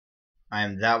I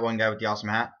am that one guy with the awesome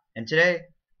hat, and today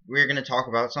we're going to talk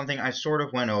about something I sort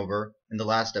of went over in the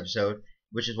last episode,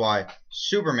 which is why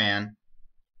Superman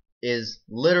is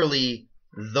literally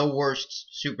the worst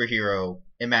superhero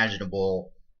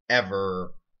imaginable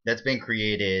ever that's been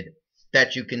created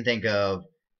that you can think of.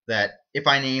 That if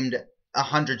I named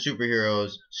 100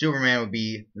 superheroes, Superman would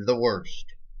be the worst.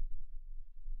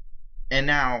 And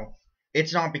now,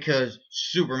 it's not because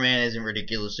Superman isn't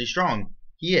ridiculously strong.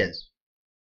 He is.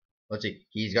 Let's see.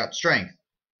 He's got strength.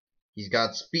 He's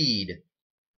got speed.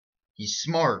 He's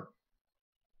smart.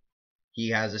 He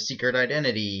has a secret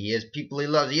identity. He has people he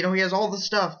loves. You know, he has all the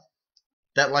stuff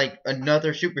that, like,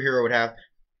 another superhero would have.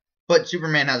 But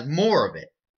Superman has more of it.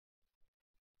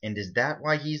 And is that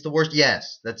why he's the worst?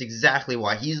 Yes, that's exactly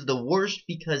why. He's the worst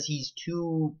because he's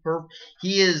too perfect.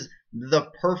 He is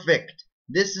the perfect.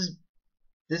 This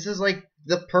is like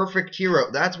the perfect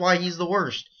hero. That's why he's the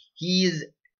worst. He's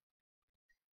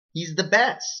the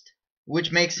best,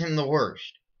 which makes him the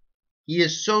worst. He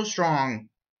is so strong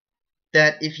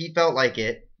that if he felt like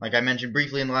it, like I mentioned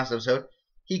briefly in the last episode,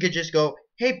 he could just go,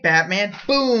 "Hey, Batman,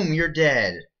 boom, you're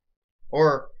dead."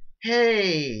 Or,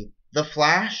 "Hey, the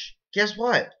Flash, guess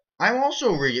what? I'm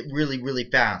also really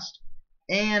fast.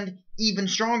 And even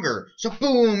stronger. So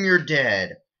boom, you're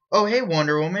dead. Oh, hey,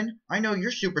 Wonder Woman, I know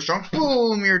you're super strong.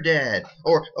 Boom, you're dead."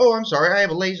 Or, "Oh, I'm sorry, I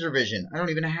have laser vision. I don't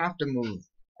even have to move.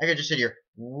 I could just sit here."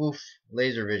 Woof,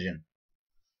 laser vision.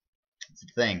 It's a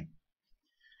thing.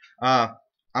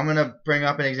 I'm going to bring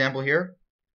up an example here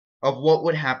of what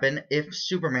would happen if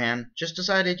Superman just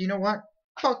decided, you know what?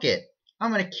 Fuck it.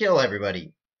 I'm going to kill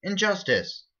everybody.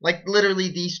 Injustice. Like, literally,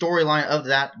 the storyline of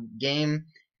that game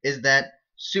is that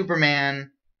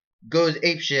Superman goes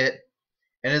apeshit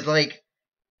and is like,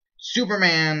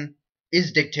 Superman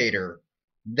is dictator.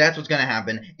 That's what's going to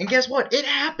happen. And guess what? It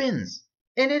happens.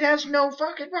 And it has no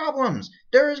fucking problems.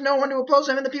 There is no one to oppose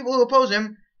him, and the people who oppose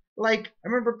him, like, I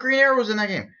remember Green Arrow was in that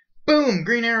game. Boom!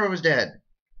 Green Arrow was dead.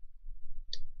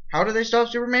 How do they stop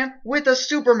Superman? With a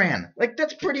Superman. Like,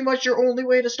 that's pretty much your only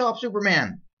way to stop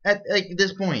Superman at, like,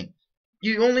 this point.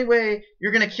 The only way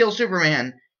you're gonna kill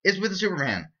Superman is with a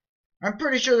Superman. I'm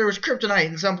pretty sure there was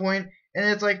kryptonite at some point, and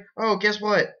it's like, oh, guess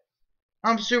what?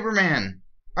 I'm Superman.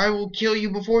 I will kill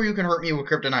you before you can hurt me with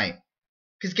kryptonite.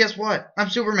 Because guess what? I'm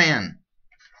Superman.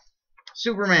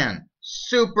 Superman.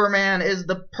 Superman is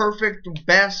the perfect,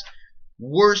 best,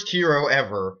 worst hero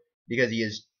ever because he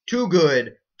is too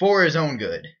good for his own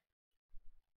good.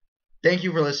 Thank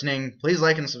you for listening. Please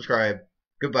like and subscribe.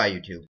 Goodbye, YouTube.